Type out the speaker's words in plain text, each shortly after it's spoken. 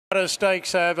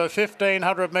Stakes over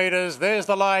 1,500 metres. There's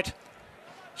the light.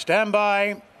 Stand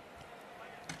by.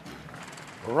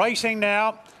 Racing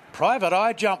now. Private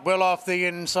Eye jumped well off the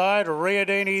inside.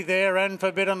 Riadini there and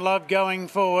Forbidden Love going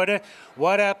forward.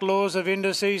 White Outlaws of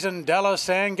Indices and Dallas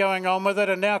Sand going on with it.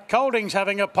 And now Colding's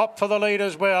having a pop for the lead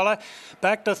as well.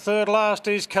 Back to third last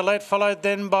is Colette, followed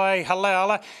then by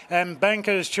Halal. And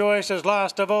Banker's Choice is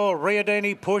last of all.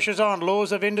 Riadini pushes on.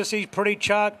 Laws of Indices pretty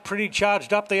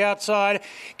charged up the outside.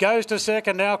 Goes to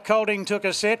second. Now Colding took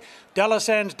a set. Dallas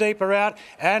Sand's deeper out.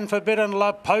 And Forbidden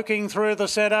Love poking through the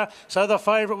centre. So the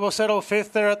favourite will settle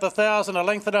fifth there at the 1,000. A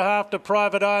length and a half to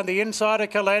Private Eye. And the inside of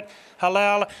Colette.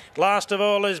 Halal. Last of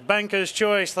all is Banker's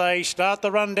Choice. They start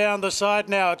the run down the side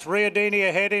now. It's Riadini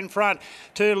ahead in front.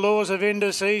 Two Laws of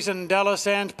Indices and Dallas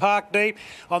Sands parked deep.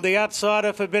 On the outside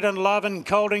of Forbidden Love and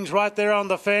Colding's right there on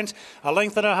the fence. A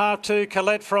length and a half to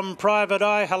Colette from Private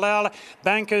Eye. Halal.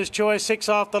 Banker's Choice 6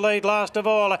 off the lead. Last of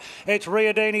all, it's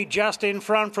Riadini just in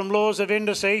front from Laws of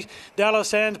Indices. Dallas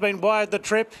Sands been wide the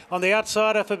trip. On the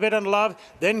outside of Forbidden Love.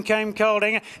 Then came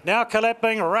Colding. Now Colette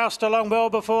being roused along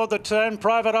well before the turn.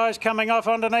 Private Eye's coming off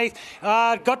underneath.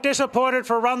 Got disappointed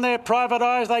for a run there. Private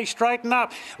Eyes, they straighten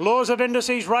up. Laws of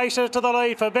Indices races to the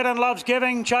lead. Forbidden Love's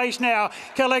giving chase now.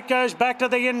 Colette goes back to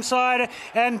the inside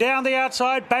and down the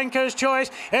outside. Banker's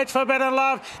Choice. It's Forbidden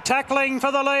Love tackling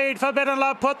for the lead. Forbidden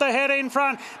Love put the head in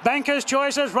front. Banker's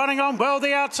Choice is running on well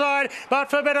the outside, but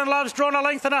Forbidden Love's drawn a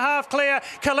length and a half clear.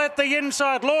 Colette the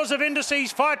inside. Laws of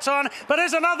Indices fights on, but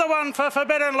there's another one for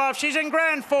Forbidden Love. She's in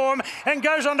grand form and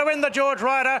goes on to win the George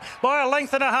Ryder by a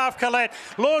length and a half. Colette.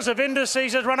 Laws of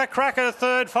Indices has run a cracker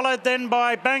third, followed then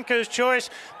by Banker's Choice.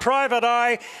 Private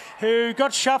Eye, who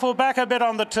got shuffled back a bit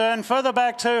on the turn. Further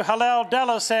back to Halal,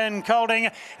 Dallas and Colding,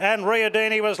 and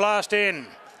Riadini was last in.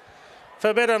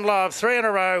 Forbidden Love, 3 in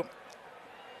a row.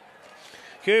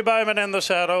 Hugh Bowman in the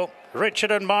saddle.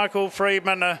 Richard and Michael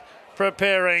Friedman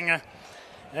preparing.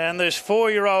 And this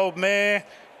 4-year-old mare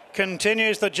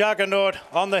continues the juggernaut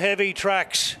on the heavy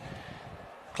tracks.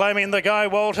 Claiming the Guy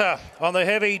Walter on the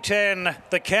heavy 10,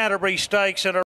 the Canterbury Stakes in a